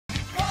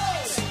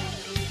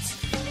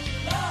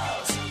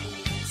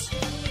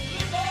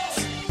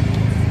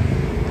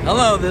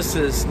Hello, this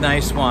is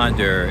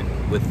Niswander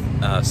with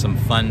some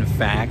fun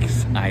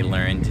facts I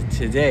learned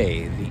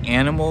today. The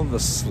animal,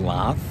 the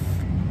sloth,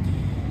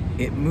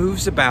 it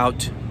moves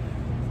about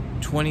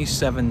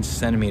 27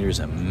 centimeters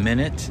a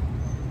minute,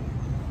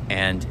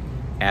 and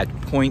at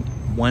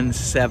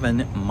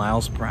 0.17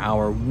 miles per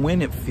hour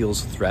when it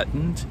feels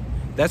threatened.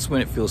 That's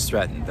when it feels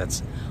threatened.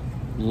 That's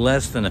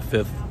less than a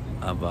fifth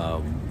of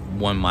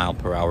 1 mile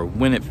per hour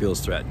when it feels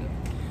threatened.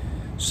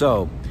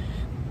 So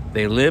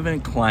they live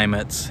in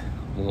climates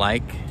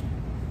like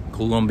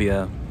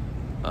Colombia,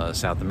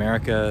 South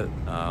America,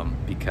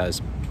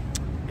 because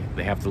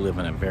they have to live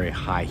in a very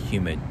high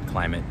humid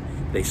climate.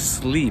 They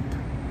sleep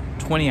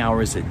 20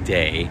 hours a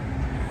day,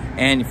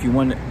 and if you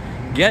want to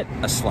get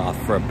a sloth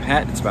for a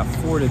pet, it's about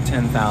 $4,000 to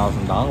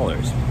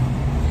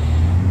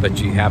 $10,000.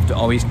 But you have to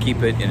always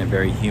keep it in a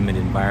very humid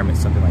environment,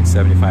 something like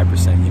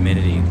 75%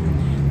 humidity.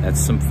 That's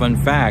some fun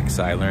facts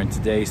I learned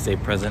today. Stay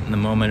present in the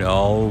moment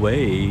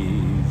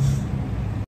always.